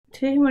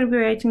Today I'm going to be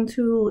reacting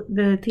to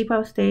the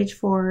T-pop stage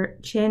for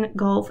Chin,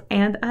 Golf,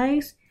 and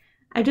Ice.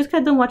 I just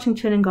got done watching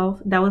Chin and Golf.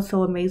 That was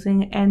so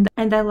amazing, and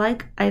I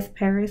like Ice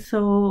Paris,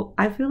 so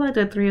I feel like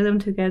the three of them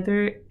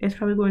together is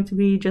probably going to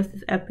be just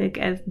as epic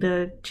as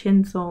the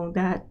Chin song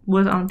that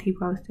was on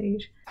T-pop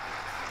stage.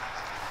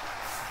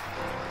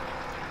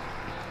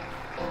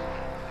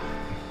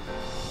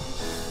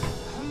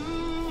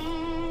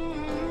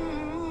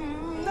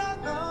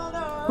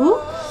 Who?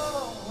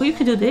 Who you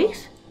could do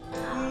this?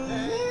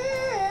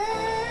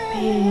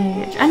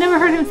 Bitch, I never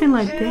heard him sing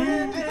like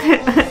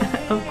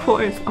that. Of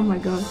course. Oh my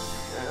god.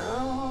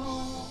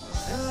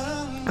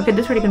 Okay,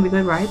 this is really gonna be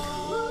good, right?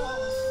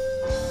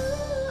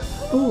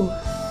 Ooh.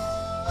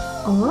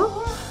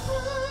 Oh?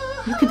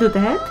 You could do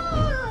that?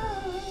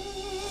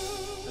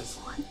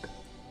 What?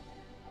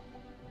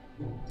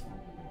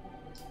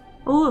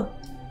 Oh,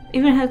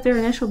 even has their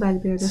initial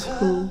back there. That's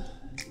cool.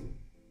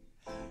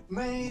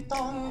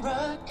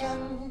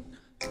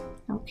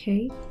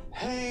 Okay.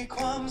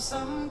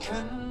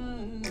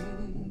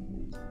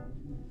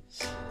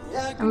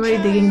 I'm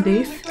really digging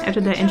this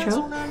after the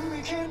intro.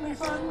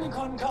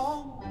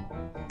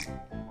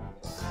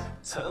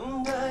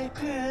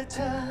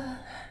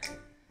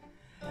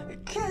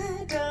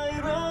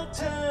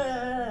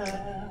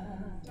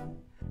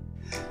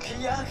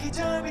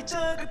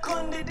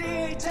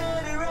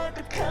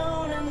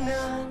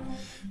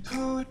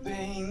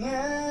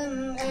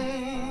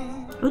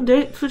 Oh,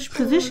 they switched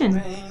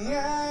position.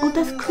 Oh,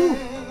 that's cool.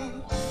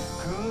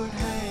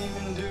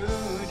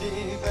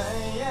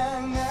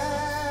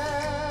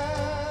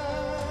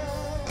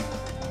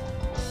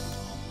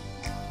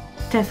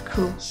 That's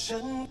cool.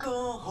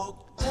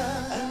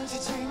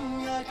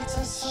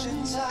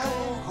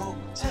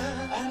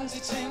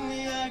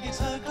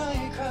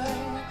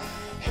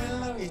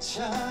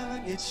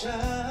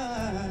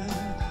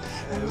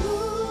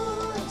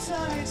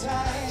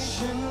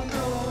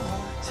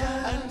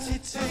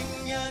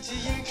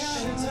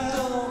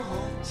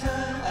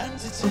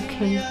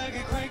 Okay.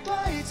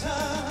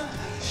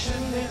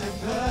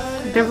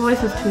 Their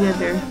voices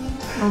together.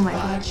 Oh my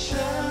god.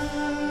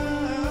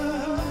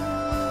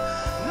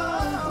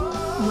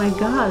 Oh my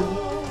god.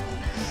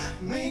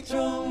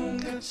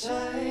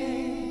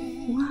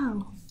 Wow.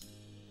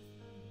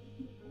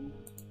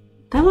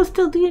 That was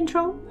still the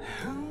intro?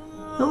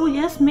 Oh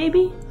yes,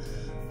 maybe?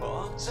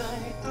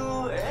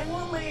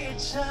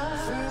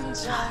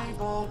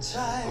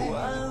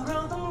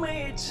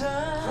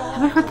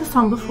 Have I heard this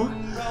song before?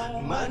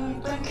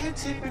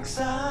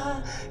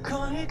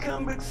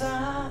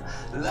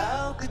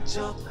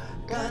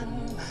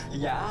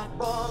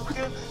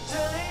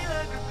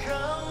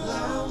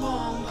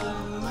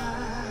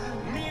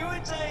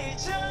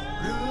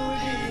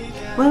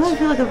 Well, I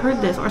feel like I've heard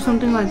this or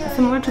something like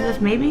similar to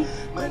this, maybe?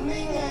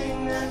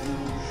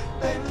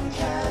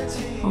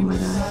 Oh my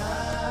god.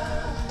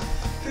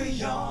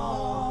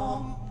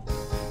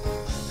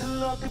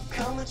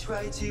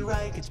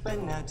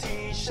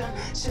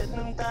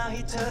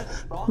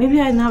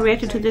 Maybe I now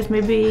reacted to this,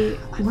 maybe...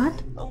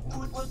 What?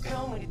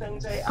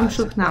 I'm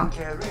shook now.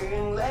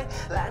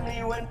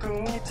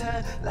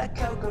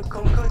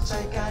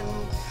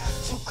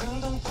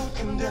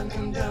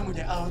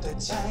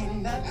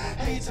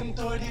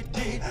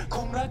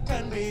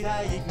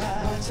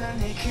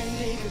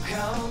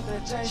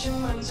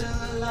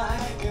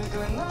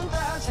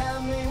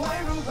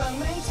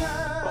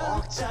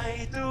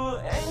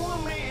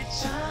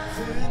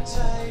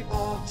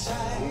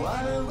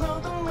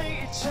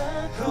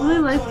 I really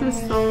like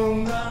this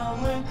song.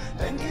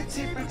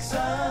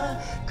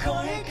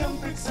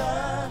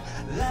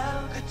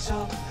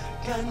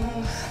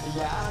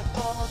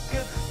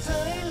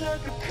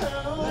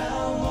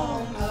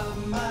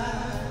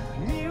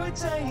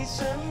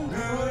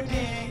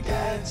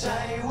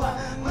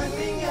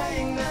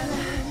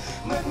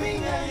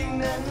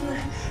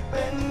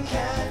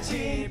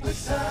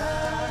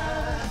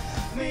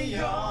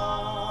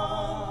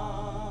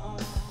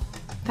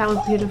 That was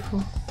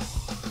beautiful.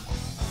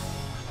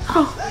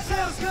 Oh.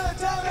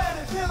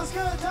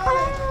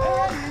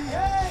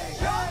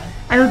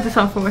 I know this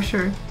song for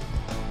sure.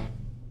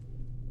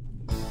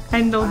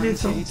 I know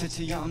this song. Such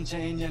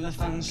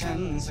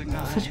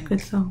a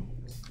good song.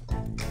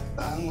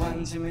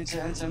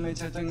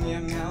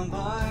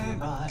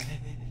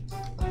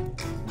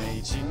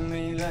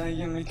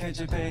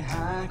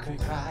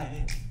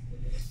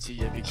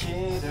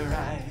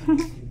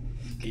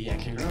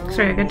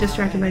 Sorry, I got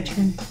distracted by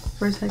Chin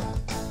for a second.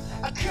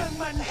 Oh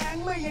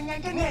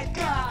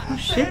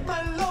shit.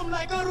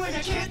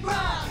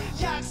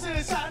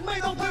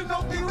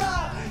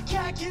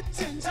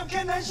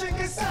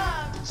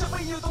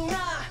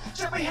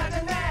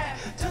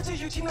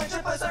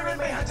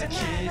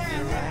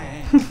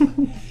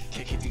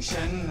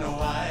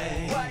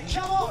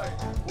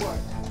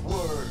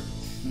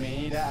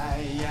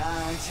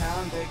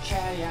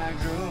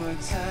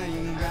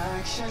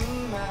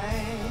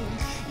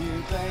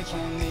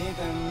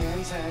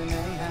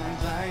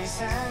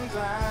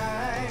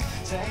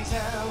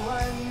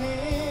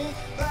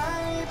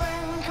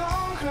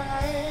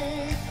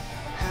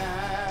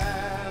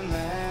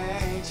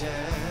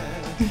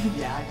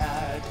 อยากอ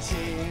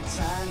ธิษฐ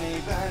านใน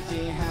ปา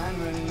ฏิหาริย์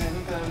วันนั้น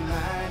กลับม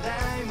าไ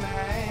ด้ไหม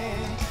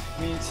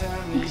มีเธอ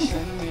มี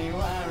ฉันมี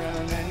ว่าเรา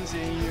นั้นจ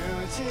ะอยู่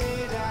ที่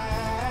ใด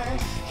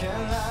แค่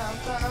หลับ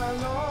ตา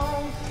ล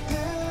ง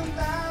ลืม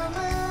ตาเ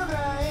มื่อไร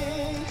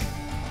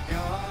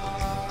ก็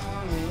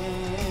มี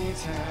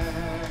เธอ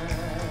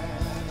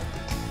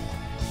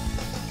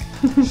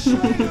ช่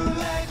วยดู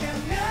แลกัน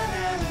นะ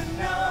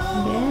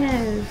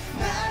Yes.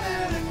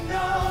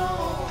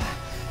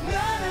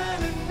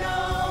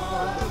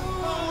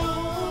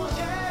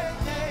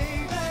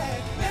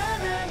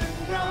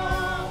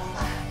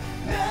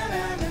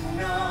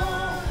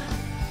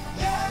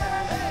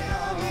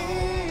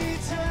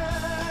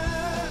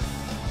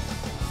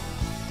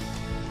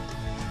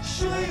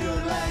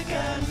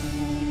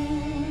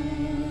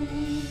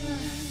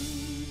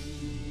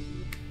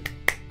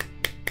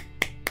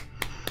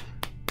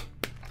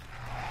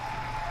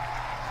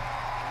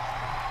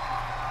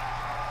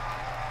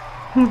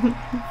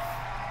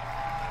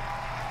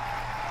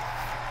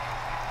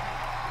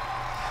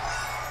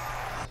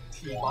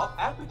 Tik-Tok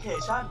แอปพลิเค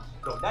ชัน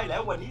โหลดได้แล้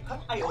ววันนี้ทั้ง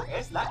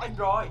iOS และ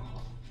Android.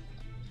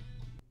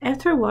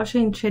 After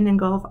watching Chin and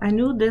Golf, I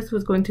knew this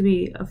was going to be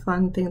a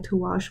fun thing to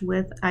watch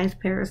with Ice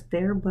Paris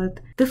there, but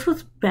this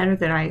was better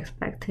than I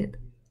expected.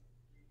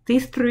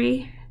 These three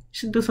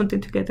should do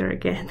something together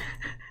again.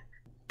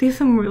 These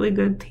some really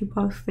good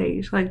T-pop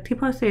stage. Like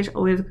T-pop stage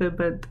always good,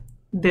 but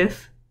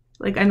this,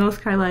 like I know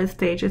Skyline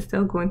stage is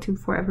still going to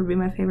forever be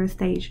my favorite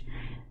stage,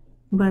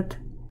 but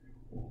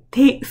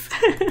these.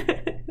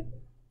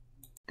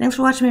 Thanks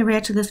for watching me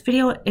react to this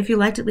video. If you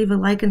liked it, leave a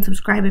like and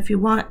subscribe if you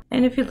want.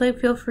 And if you'd like,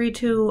 feel free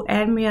to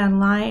add me on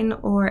Line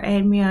or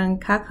add me on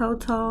Kakao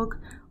Talk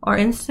or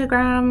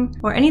Instagram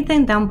or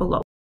anything down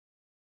below.